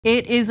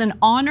It is an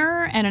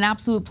honor and an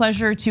absolute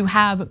pleasure to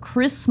have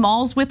Chris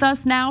Smalls with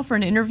us now for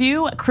an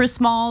interview. Chris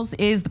Smalls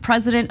is the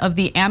president of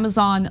the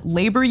Amazon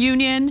Labor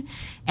Union,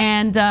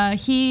 and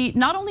he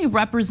not only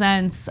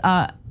represents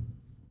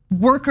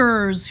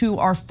workers who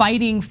are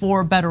fighting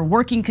for better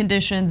working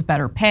conditions,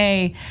 better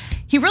pay.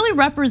 He really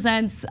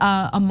represents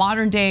a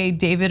modern day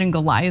David and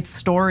Goliath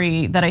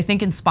story that I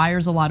think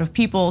inspires a lot of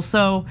people.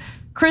 So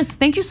Chris,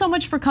 thank you so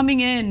much for coming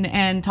in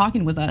and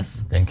talking with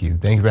us. Thank you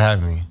for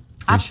having me.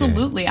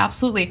 Absolutely,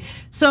 absolutely.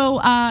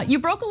 So you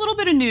broke a little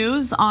bit of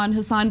news on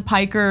Hasan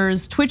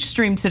Piker's Twitch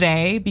stream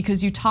today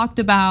because you talked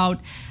about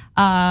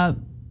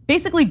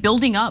basically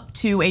building up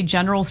to a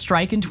general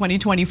strike in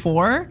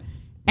 2024.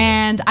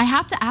 And I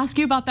have to ask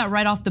you about that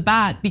right off the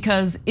bat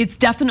because it's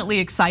definitely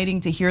exciting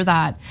to hear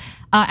that.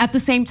 At the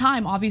same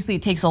time, obviously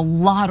it takes a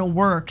lot of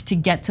work to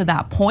get to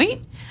that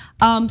point.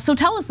 So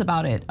tell us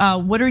about it.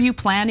 What are you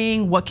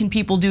planning? What can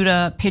people do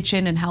to pitch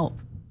in and help?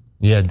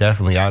 Yeah,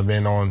 definitely. I've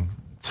been on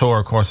tour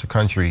across the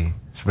country.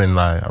 It's been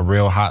like a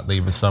real hot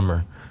labor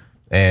summer.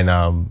 And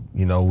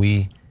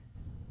we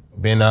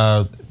been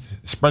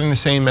spreading the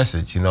same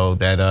message,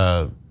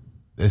 that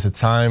there's a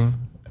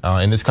time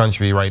in this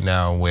country right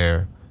now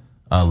where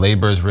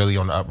labor is really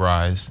on the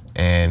uprise,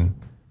 and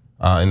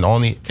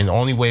the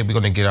only way we're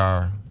gonna get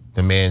our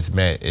demands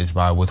met is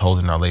by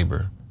withholding our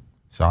labor.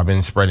 So I've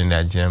been spreading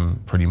that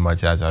gem pretty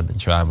much as I've been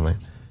traveling.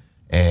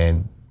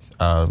 And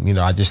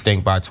I just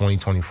think by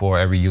 2024,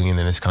 every union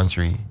in this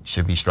country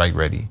should be strike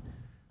ready,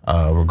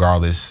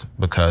 regardless,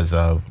 because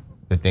of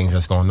the things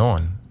that's going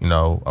on.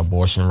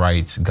 Abortion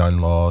rights, gun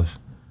laws,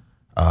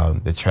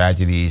 the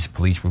tragedies,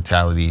 police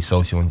brutality,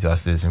 social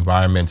injustice,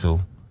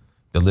 environmental,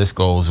 the list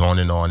goes on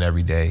and on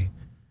every day.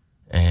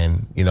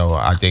 And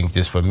I think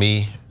just for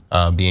me,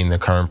 being the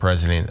current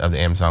president of the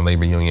Amazon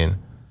Labor Union,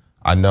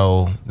 I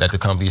know that the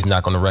company's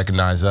not gonna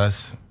recognize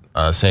us.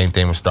 Same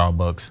thing with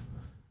Starbucks.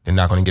 They're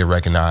not gonna get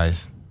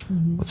recognized.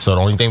 So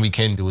the only thing we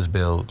can do is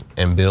build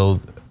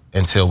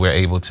until we're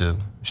able to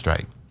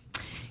strike.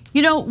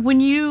 When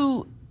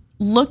you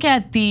look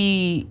at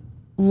the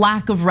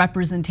lack of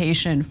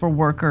representation for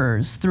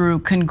workers through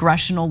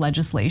congressional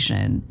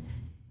legislation,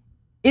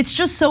 it's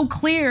just so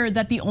clear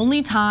that the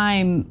only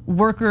time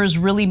workers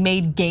really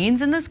made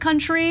gains in this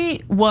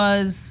country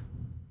was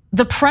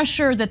the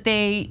pressure that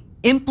they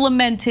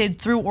implemented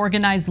through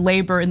organized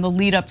labor in the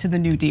lead up to the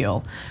New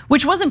Deal,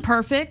 which wasn't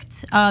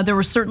perfect. There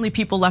were certainly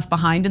people left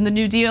behind in the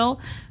New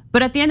Deal,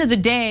 but at the end of the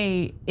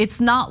day,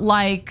 it's not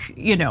like,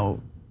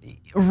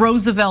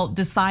 Roosevelt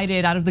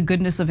decided out of the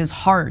goodness of his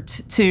heart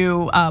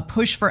to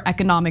push for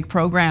economic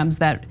programs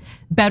that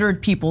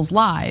bettered people's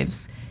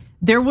lives.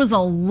 There was a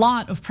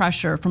lot of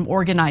pressure from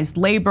organized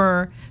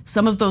labor.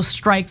 Some of those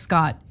strikes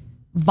got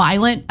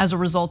violent as a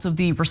result of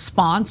the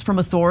response from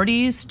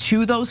authorities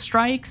to those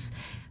strikes.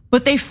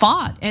 But they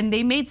fought and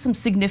they made some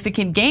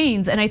significant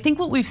gains. And I think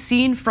what we've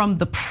seen from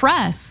the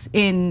press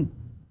in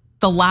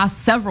the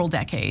last several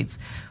decades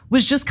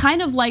was just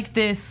kind of like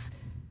this,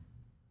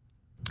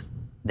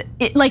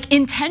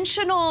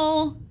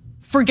 intentional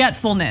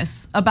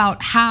forgetfulness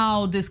about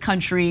how this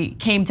country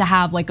came to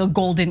have like a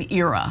golden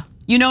era.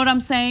 You know what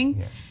I'm saying?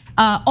 Yeah.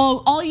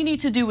 All you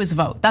need to do is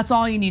vote. That's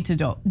all you need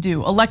to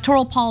do.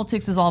 Electoral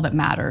politics is all that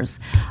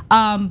matters.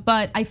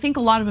 But I think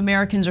a lot of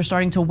Americans are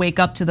starting to wake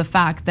up to the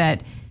fact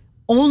that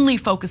only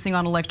focusing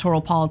on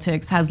electoral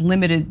politics has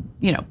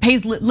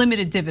pays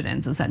limited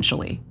dividends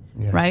essentially,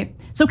 right?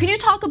 So can you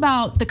talk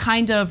about the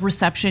kind of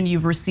reception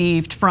you've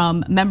received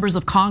from members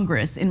of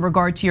Congress in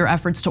regard to your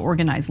efforts to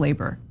organize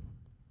labor?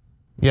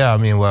 Yeah,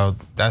 well,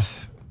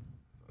 that's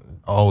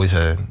always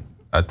a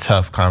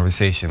tough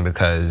conversation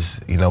because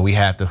we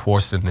have to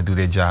force them to do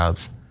their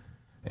jobs,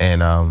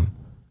 and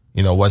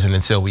it wasn't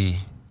until we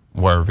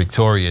were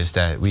victorious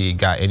that we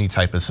got any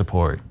type of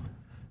support.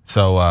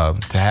 So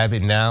to have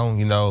it now,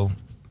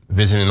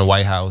 visiting the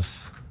White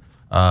House,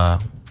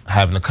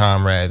 having a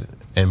comrade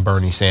in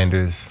Bernie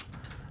Sanders,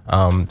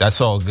 that's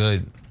all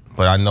good,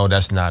 but I know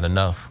that's not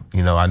enough.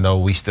 I know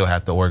we still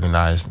have to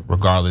organize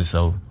regardless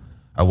of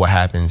what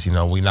happens.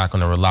 We're not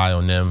gonna rely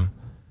on them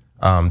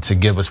to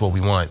give us what we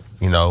want.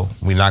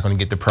 We're not gonna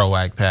get the PRO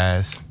Act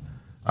passed.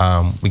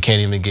 We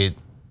can't even get,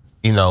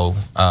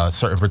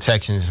 certain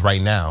protections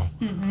right now.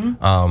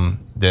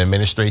 The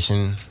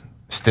administration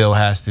still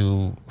has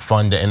to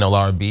fund the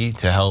NLRB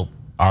to help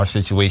our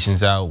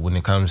situations out when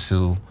it comes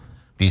to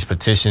these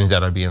petitions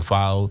that are being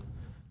filed,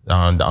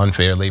 the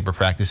unfair labor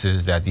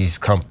practices that these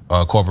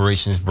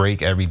corporations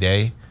break every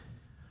day.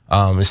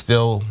 It's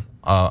still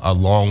a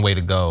long way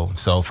to go.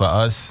 So for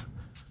us,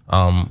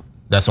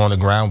 that's on the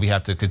ground, we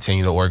have to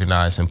continue to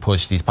organize and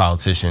push these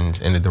politicians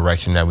in the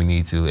direction that we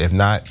need to. If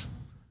not,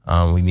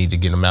 we need to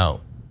get them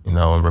out,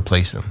 and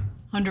replace them.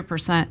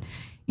 100%.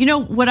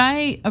 What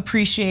I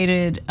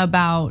appreciated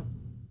about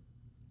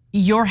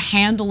your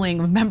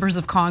handling of members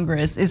of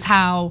Congress is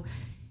how,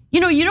 you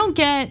don't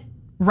get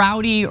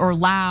rowdy or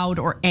loud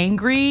or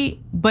angry,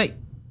 but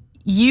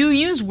you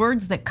use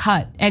words that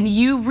cut. And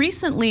you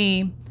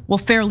recently,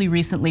 fairly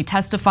recently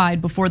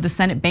testified before the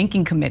Senate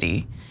Banking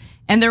Committee.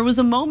 And there was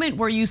a moment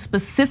where you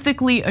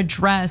specifically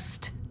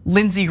addressed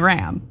Lindsey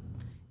Graham.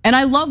 And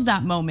I love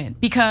that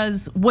moment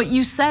because what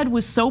you said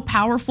was so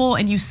powerful,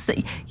 and you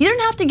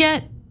didn't have to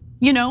get,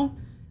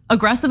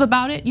 aggressive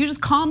about it. You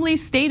just calmly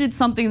stated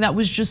something that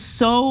was just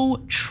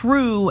so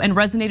true and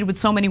resonated with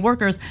so many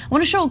workers. I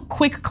want to show a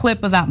quick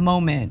clip of that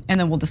moment and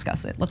then we'll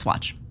discuss it. Let's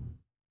watch.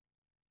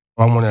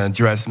 I want to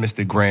address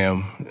Mr.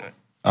 Graham.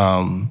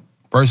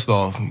 First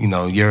off,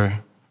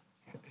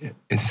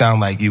 it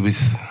sounded like you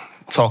was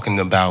talking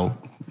about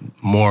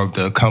more of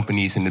the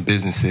companies and the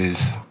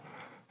businesses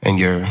in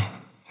your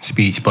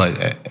speech,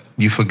 but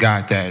you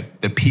forgot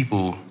that the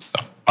people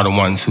are the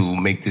ones who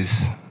make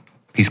these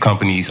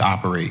companies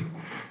operate.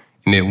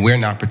 And if we're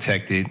not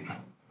protected,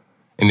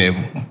 and if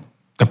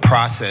the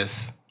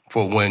process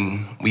for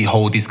when we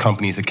hold these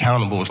companies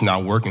accountable is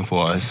not working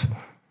for us,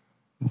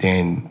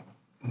 then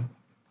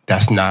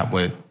that's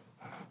the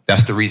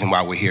reason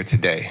why we're here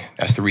today.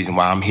 That's the reason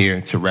why I'm here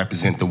to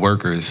represent the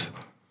workers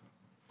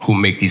who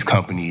make these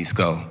companies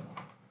go.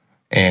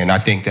 And I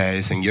think that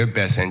it's in your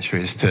best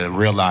interest to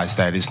realize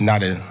that it's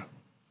not a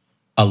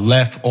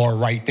left or a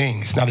right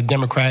thing. It's not a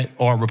Democrat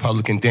or a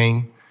Republican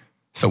thing.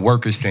 It's a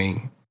workers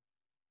thing.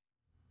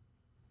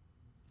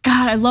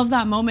 God, I love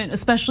that moment,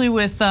 especially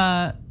with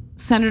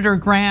Senator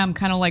Graham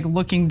kind of like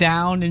looking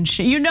down and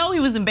shit. He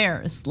was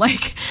embarrassed,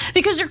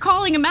 because you're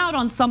calling him out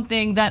on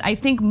something that I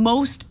think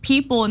most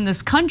people in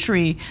this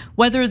country,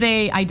 whether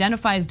they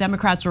identify as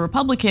Democrats or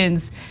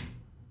Republicans,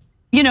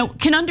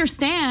 can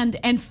understand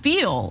and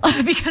feel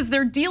because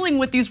they're dealing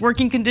with these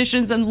working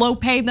conditions and low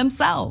pay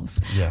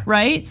themselves,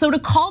 right? So to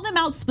call them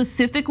out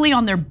specifically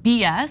on their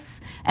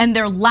BS and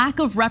their lack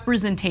of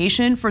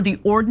representation for the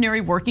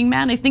ordinary working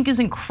man, I think is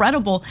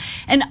incredible.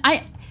 And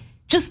I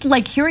just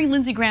hearing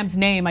Lindsey Graham's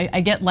name,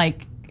 I get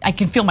I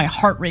can feel my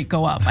heart rate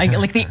go up. I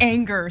get the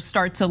anger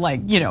start to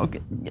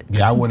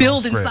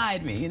build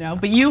inside me,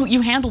 But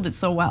you handled it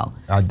so well.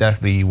 I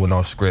definitely went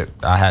off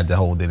script. I had to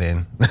hold it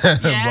in.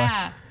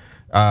 Yeah.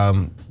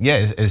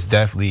 It's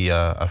definitely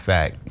a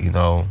fact.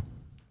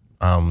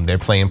 They're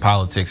playing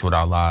politics with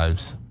our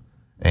lives,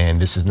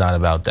 and this is not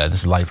about that.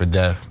 This is life or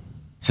death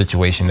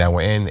situation that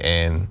we're in,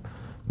 and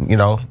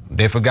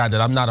they forgot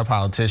that I'm not a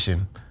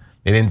politician.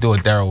 They didn't do a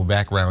thorough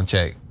background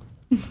check.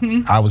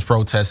 I was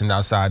protesting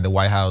outside the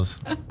White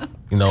House,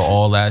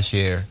 all last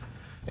year,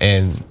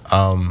 and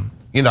I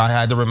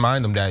had to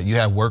remind them that you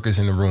have workers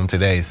in the room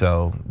today,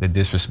 so the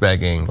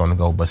disrespect ain't gonna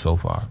go but so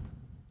far.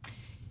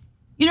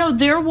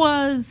 There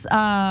was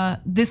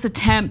this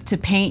attempt to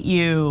paint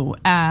you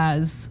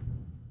as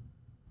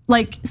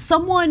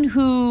someone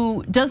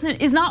who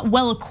is not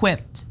well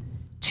equipped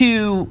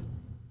to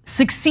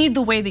succeed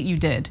the way that you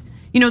did.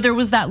 There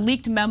was that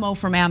leaked memo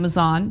from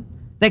Amazon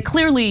that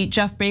clearly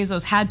Jeff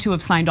Bezos had to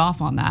have signed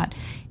off on that,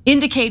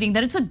 indicating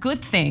that it's a good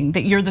thing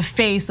that you're the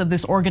face of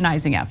this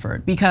organizing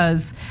effort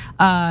because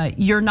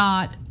you're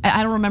not,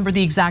 I don't remember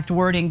the exact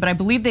wording, but I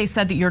believe they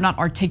said that you're not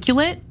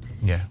articulate.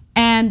 Yeah.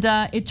 And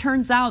it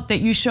turns out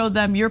that you showed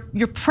them you're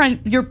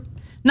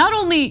not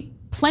only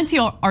plenty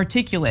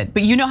articulate,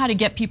 but you know how to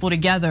get people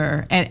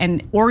together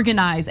and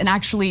organize and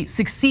actually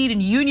succeed in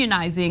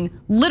unionizing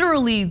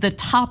literally the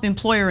top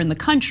employer in the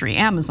country,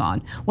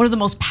 Amazon, one of the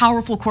most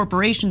powerful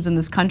corporations in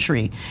this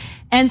country.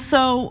 And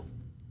so,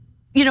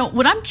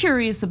 what I'm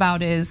curious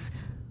about is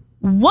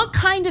what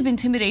kind of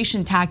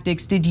intimidation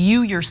tactics did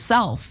you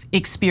yourself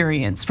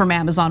experience from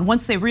Amazon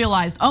once they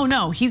realized, oh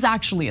no, he's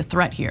actually a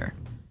threat here?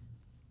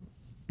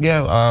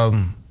 Yeah,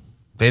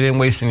 they didn't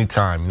waste any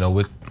time.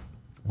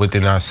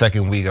 Within our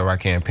second week of our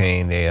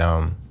campaign, they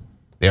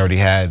already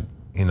had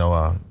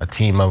a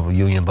team of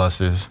union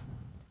busters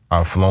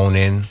flown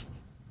in.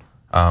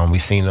 We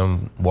seen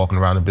them walking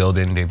around the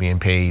building. They're being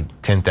paid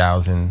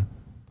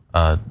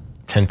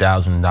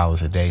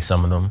 $10,000 a day.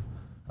 Some of them.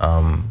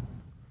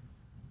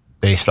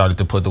 They started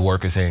to put the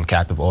workers in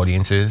captive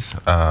audiences.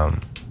 That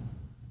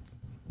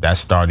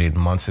started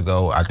months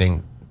ago. I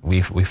think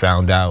we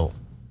found out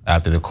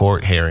after the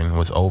court hearing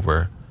was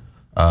over,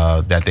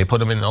 that they put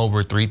them in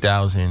over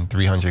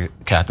 3,300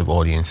 captive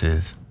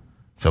audiences.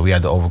 So we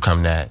had to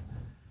overcome that.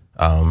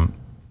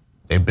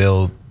 They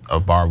built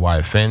a barbed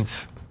wire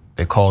fence.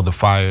 They called the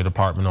fire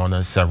department on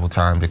us several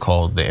times. They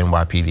called the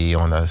NYPD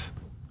on us.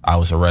 I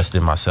was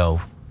arrested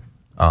myself.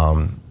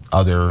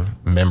 Other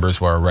members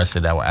were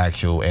arrested that were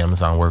actual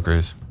Amazon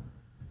workers,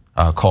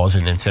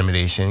 causing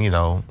intimidation,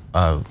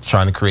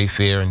 trying to create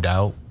fear and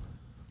doubt.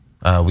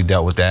 We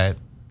dealt with that.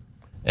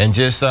 And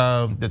just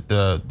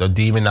the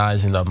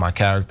demonizing of my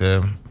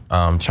character,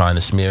 trying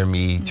to smear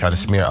me, trying to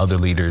smear other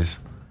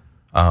leaders.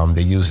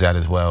 They use that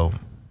as well,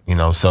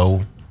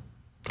 So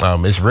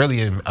it's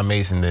really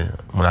amazing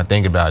when I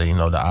think about it,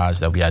 the odds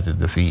that we had to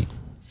defeat,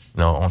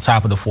 on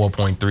top of the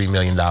 $4.3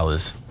 million.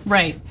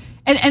 Right.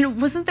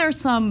 And wasn't there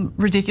some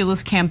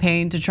ridiculous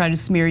campaign to try to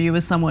smear you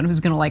as someone who's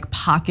gonna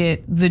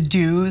pocket the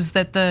dues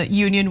that the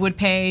union would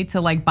pay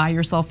to buy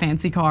yourself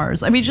fancy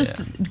cars? I mean,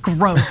 just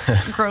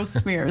gross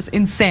smears,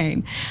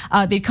 insane.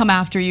 They'd come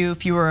after you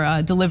if you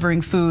were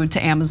delivering food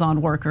to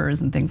Amazon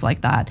workers and things like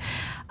that.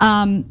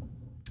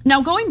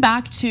 Now, going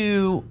back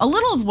to a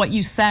little of what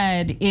you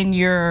said in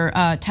your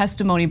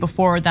testimony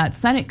before that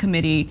Senate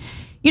committee,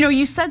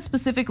 you said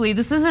specifically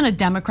this isn't a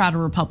Democrat or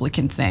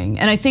Republican thing,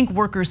 and I think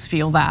workers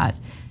feel that.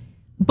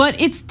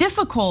 But it's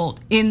difficult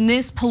in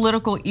this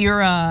political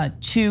era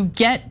to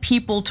get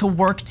people to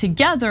work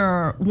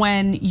together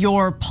when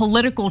your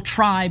political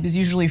tribe is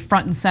usually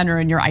front and center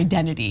in your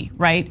identity,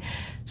 right?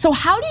 So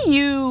how do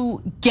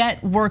you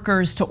get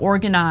workers to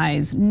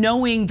organize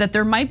knowing that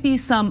there might be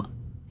some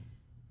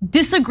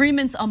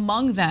disagreements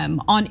among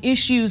them on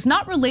issues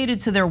not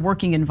related to their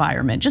working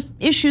environment, just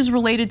issues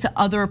related to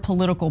other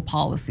political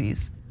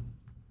policies?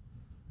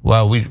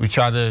 Well, we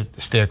try to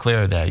steer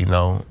clear of that,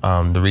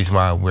 The reason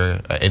why we're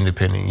an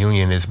independent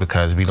union is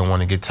because we don't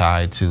want to get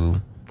tied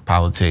to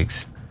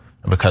politics,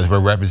 because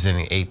we're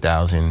representing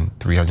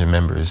 8,300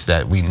 members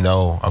that we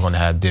know are going to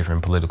have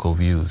different political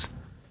views.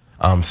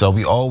 So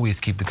we always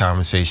keep the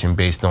conversation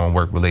based on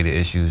work-related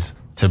issues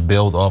to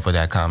build off of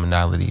that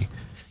commonality.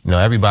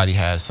 Everybody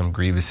has some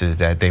grievances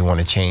that they want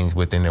to change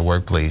within their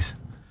workplace.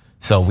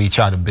 So we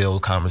try to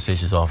build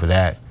conversations off of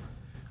that,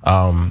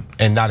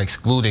 and not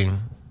excluding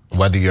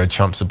whether you're a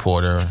Trump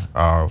supporter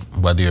or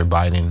whether you're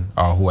Biden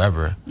or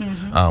whoever.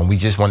 We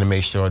just want to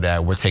make sure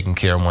that we're taking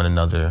care of one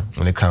another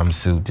when it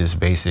comes to just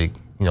basic,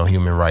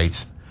 human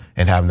rights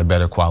and having a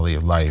better quality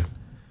of life.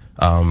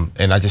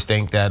 And I just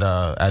think that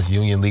as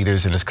union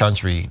leaders in this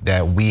country,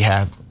 that we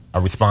have a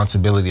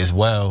responsibility as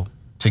well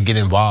to get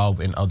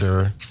involved in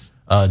other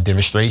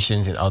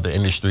demonstrations in other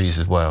industries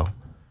as well.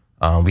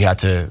 We have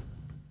to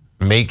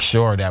make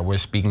sure that we're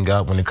speaking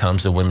up when it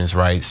comes to women's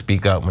rights,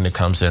 speak up when it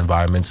comes to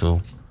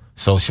environmental,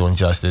 social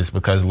injustice,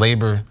 because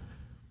labor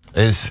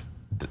is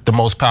the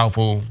most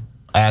powerful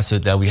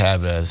asset that we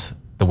have as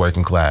the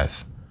working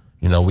class.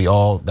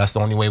 That's the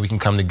only way we can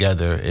come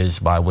together is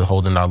by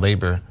withholding our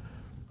labor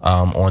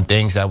on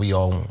things that we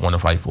all want to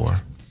fight for.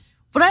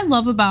 What I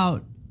love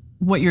about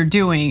what you're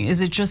doing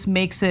is it just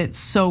makes it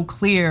so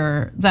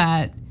clear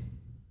that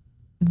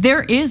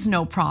there is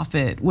no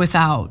profit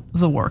without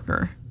the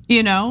worker.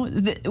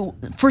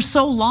 For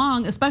so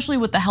long, especially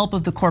with the help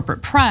of the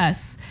corporate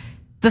press,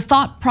 the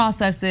thought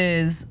process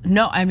is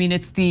no,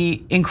 it's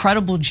the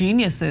incredible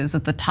geniuses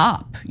at the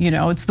top,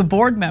 it's the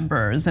board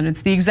members and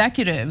it's the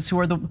executives who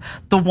are the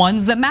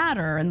ones that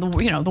matter, and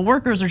the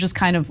workers are just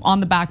kind of on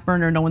the back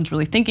burner, no one's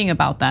really thinking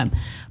about them.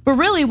 But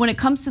really, when it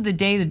comes to the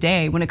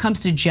day-to-day, when it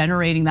comes to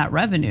generating that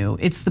revenue,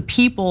 it's the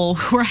people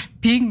who are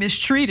being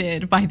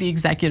mistreated by the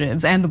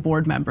executives and the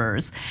board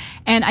members.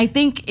 And I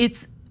think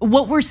it's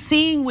what we're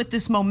seeing with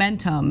this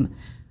momentum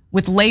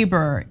with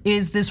labor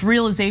is this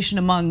realization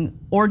among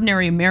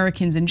ordinary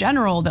Americans in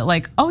general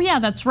that oh yeah,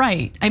 that's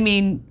right.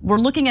 We're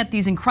looking at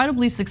these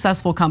incredibly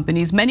successful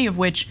companies, many of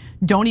which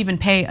don't even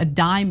pay a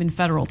dime in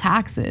federal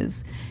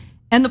taxes.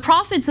 And the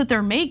profits that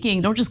they're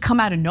making don't just come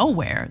out of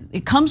nowhere.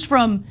 It comes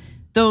from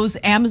those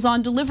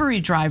Amazon delivery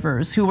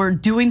drivers who are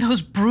doing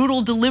those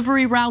brutal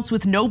delivery routes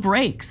with no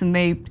breaks, and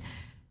they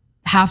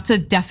have to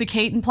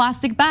defecate in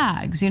plastic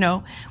bags,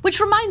 which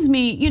reminds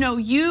me,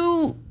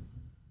 you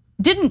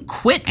didn't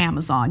quit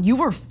Amazon, you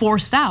were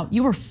forced out,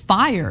 you were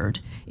fired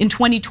in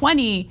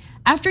 2020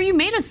 after you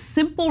made a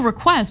simple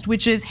request,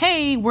 which is,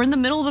 hey, we're in the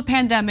middle of a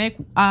pandemic,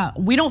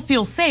 we don't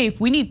feel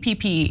safe, we need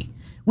PPE,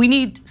 we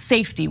need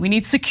safety, we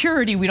need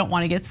security, we don't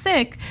want to get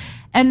sick.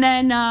 And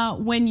then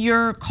when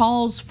your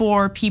calls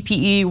for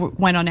PPE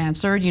went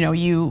unanswered,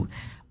 you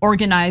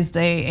organized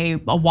a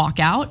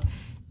walkout,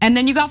 and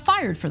then you got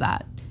fired for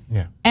that.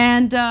 Yeah.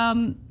 And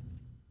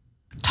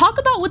talk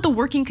about what the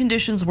working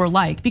conditions were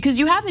like, because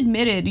you have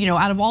admitted,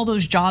 out of all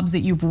those jobs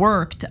that you've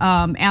worked,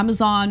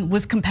 Amazon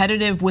was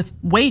competitive with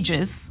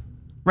wages,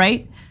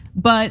 right?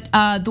 But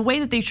the way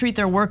that they treat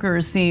their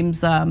workers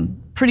seems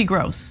pretty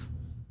gross.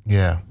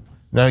 Yeah.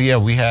 No, yeah,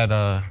 we had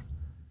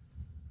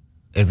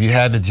if you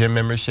had the gym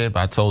membership,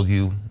 I told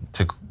you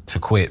to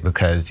quit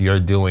because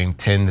you're doing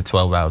 10 to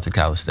 12 hours of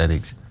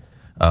calisthenics.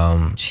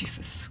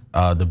 Jesus.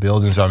 The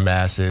buildings are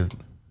massive.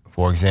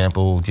 For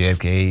example,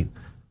 JFK,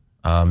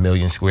 1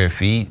 million square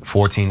feet,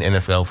 14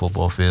 NFL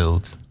football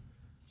fields.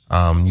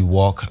 You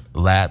walk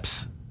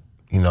laps,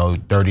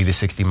 30 to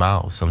 60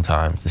 miles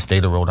sometimes, the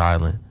state of Rhode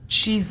Island.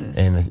 Jesus.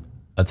 And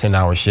a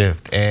 10-hour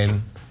shift.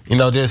 And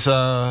there's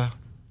the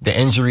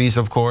injuries,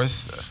 of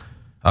course.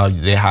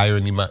 They hire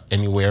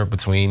anywhere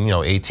between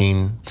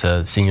 18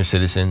 to senior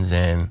citizens,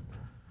 and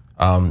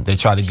they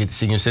try to get the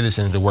senior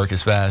citizens to work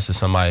as fast as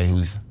somebody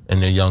who's in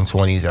their young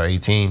 20s or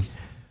 18.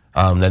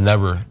 That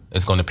never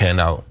is going to pan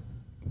out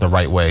the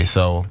right way.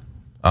 So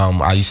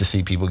I used to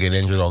see people get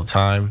injured all the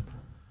time,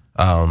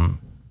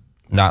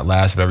 not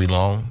last very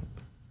long.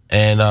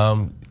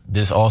 And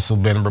there's also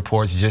been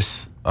reports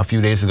just a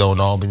few days ago in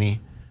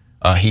Albany,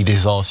 heat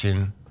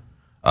exhaustion.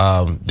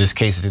 This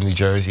case is in New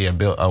Jersey,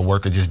 a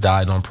worker just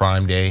died on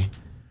Prime Day.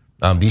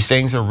 These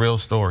things are real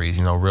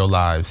stories, real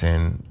lives,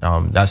 and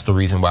that's the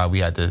reason why we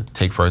had to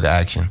take further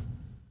action.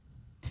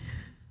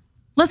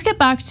 Let's get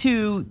back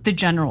to the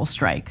general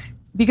strike,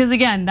 because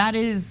again, that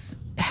is,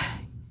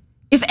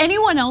 if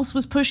anyone else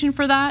was pushing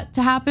for that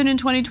to happen in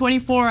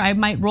 2024, I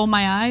might roll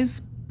my eyes,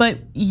 but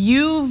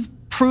you've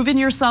proven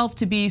yourself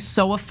to be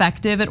so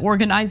effective at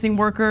organizing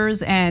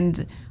workers,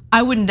 and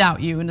I wouldn't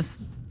doubt you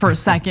for a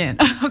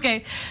second.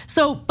 Okay,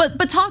 so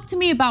but talk to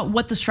me about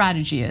what the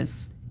strategy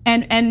is,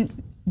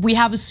 and we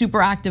have a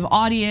super active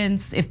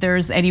audience. If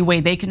there's any way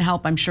they can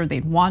help, I'm sure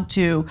they'd want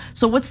to.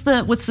 So what's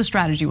the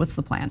strategy? What's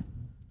the plan?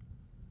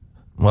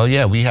 Well,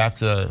 yeah,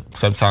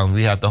 sometimes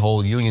we have to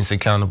hold unions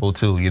accountable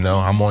too.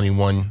 I'm only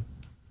one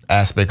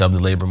aspect of the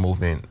labor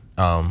movement,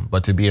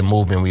 but to be a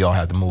movement, we all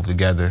have to move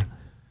together.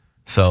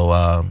 So,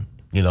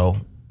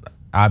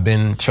 I've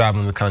been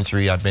traveling the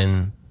country. I've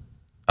been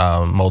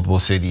multiple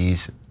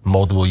cities,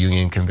 multiple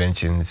union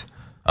conventions,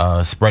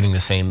 spreading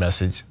the same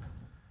message.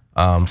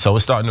 So we're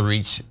starting to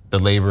reach the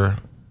labor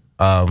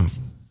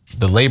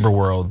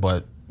world,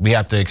 but we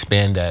have to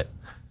expand that.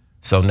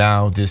 So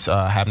now just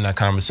having that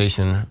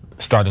conversation,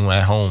 starting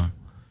at home,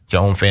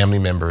 your own family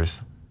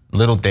members,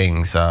 little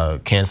things,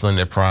 canceling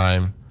their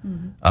prime,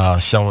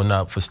 showing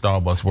up for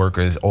Starbucks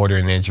workers,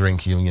 ordering their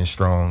drinks union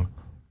strong,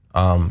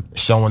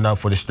 showing up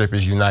for the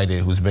Strippers United,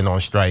 who's been on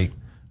strike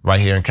right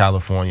here in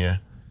California,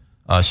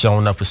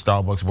 showing up for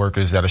Starbucks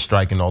workers that are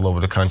striking all over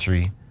the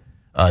country,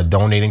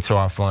 donating to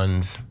our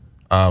funds.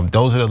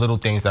 Those are the little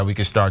things that we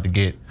can start to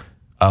get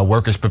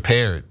workers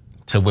prepared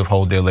to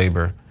withhold their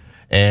labor.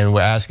 And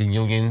we're asking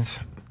unions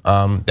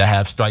that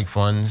have strike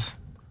funds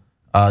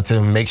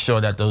to make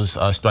sure that those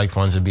strike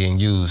funds are being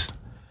used,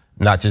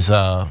 not just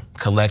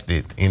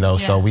collected.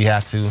 So we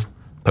have to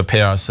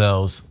prepare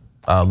ourselves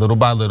little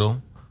by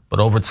little. But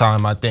over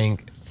time, I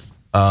think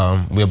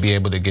we'll be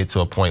able to get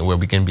to a point where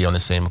we can be on the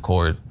same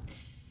accord.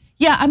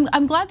 Yeah,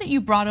 I'm glad that you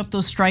brought up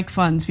those strike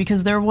funds,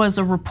 because there was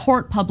a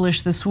report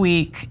published this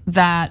week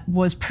that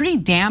was pretty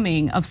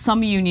damning of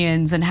some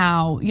unions and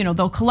how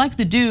they'll collect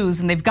the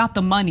dues and they've got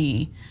the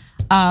money,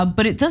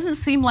 but it doesn't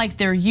seem like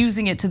they're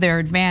using it to their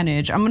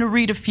advantage. I'm gonna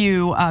read a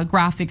few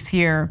graphics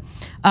here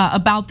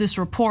about this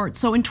report.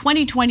 So in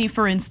 2020,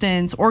 for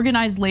instance,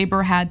 organized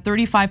labor had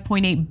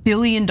 $35.8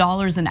 billion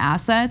in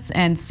assets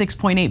and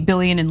 $6.8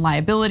 billion in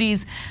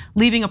liabilities,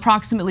 leaving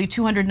approximately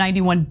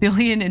 $291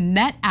 billion in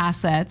net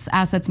assets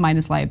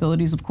minus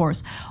liabilities, of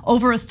course.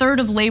 Over a third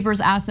of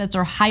labor's assets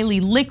are highly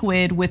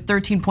liquid, with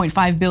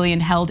 $13.5 billion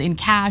held in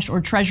cash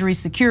or treasury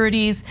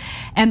securities,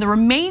 and the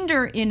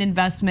remainder in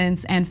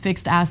investments and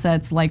fixed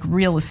assets like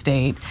real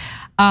estate.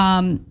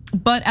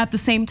 But at the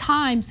same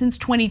time, since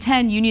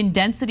 2010, union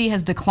density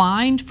has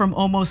declined from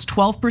almost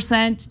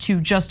 12%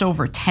 to just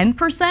over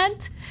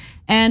 10%.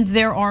 And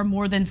there are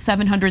more than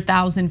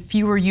 700,000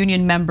 fewer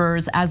union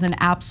members as an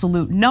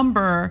absolute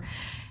number.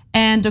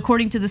 And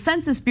according to the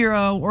Census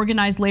Bureau,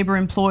 organized labor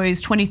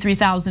employs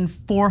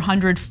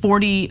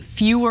 23,440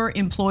 fewer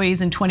employees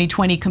in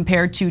 2020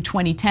 compared to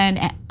 2010,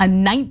 a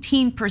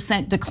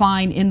 19%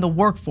 decline in the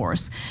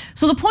workforce.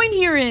 So the point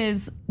here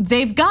is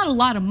they've got a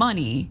lot of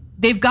money.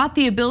 They've got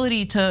the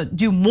ability to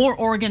do more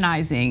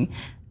organizing.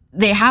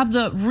 They have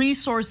the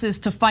resources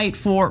to fight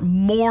for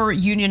more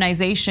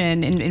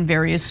unionization in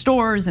various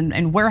stores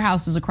and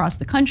warehouses across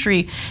the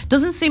country.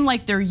 Doesn't seem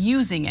like they're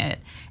using it.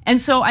 And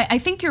so I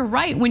think you're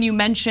right when you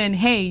mention,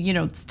 hey,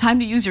 it's time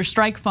to use your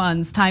strike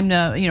funds, time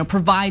to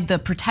provide the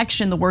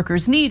protection the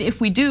workers need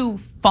if we do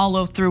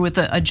follow through with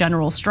a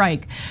general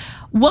strike.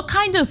 What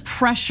kind of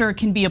pressure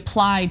can be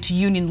applied to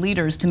union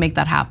leaders to make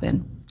that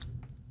happen?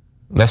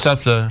 That's up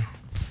to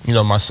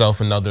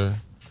myself and other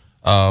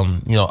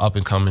up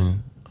and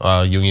coming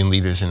union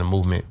leaders in the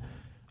movement.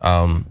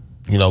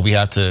 We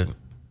have to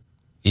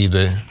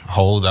either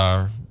hold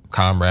our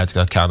comrades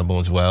accountable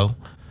as well,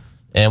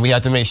 and we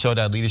have to make sure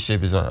that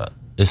leadership is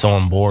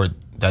on board.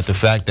 That the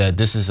fact that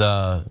this is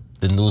the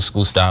new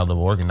school style of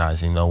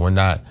organizing. We're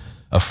not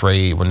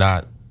afraid. We're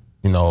not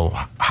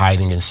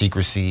hiding in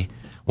secrecy.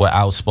 We're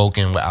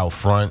outspoken. We're out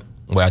front.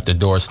 We're at the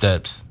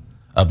doorsteps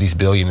of these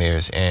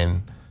billionaires,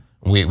 and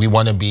we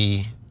want to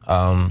be.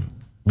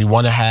 We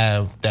want to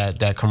have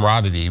that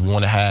camaraderie. We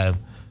want to have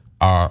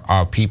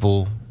our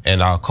people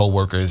and our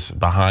co-workers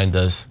behind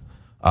us,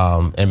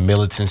 and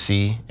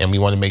militancy, and we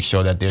want to make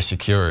sure that they're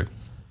secured.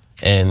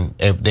 And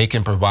if they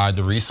can provide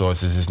the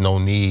resources, there's no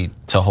need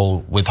to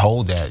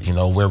withhold that.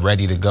 We're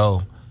ready to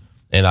go.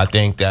 And I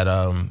think that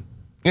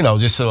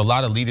just a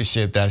lot of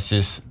leadership that's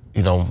just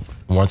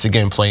once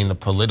again playing the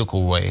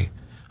political way.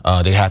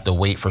 They have to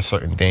wait for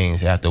certain things.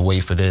 They have to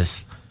wait for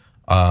this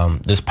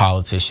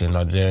politician,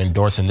 or they're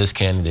endorsing this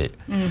candidate.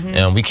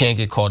 And we can't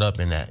get caught up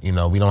in that.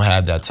 We don't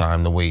have that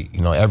time to wait.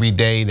 Every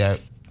day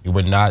that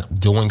we're not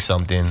doing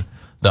something,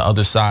 the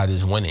other side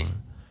is winning.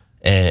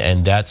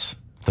 And that's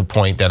the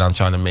point that I'm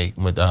trying to make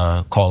with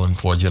calling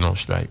for a general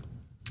strike.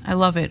 I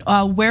love it.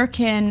 Where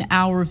can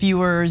our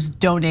viewers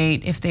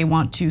donate if they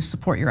want to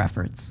support your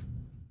efforts?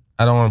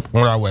 On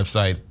our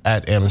website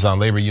at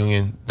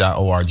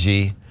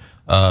AmazonLaborUnion.org,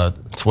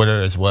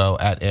 Twitter as well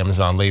at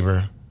Amazon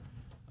Labor.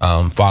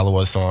 Follow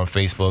us on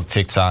Facebook,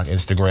 TikTok,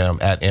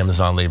 Instagram at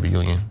Amazon Labor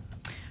Union.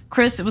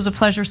 Chris, it was a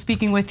pleasure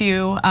speaking with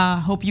you.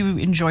 Hope you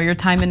enjoy your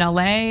time in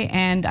LA,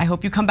 and I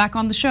hope you come back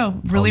on the show.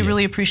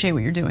 Really appreciate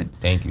what you're doing.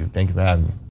 Thank you for having me.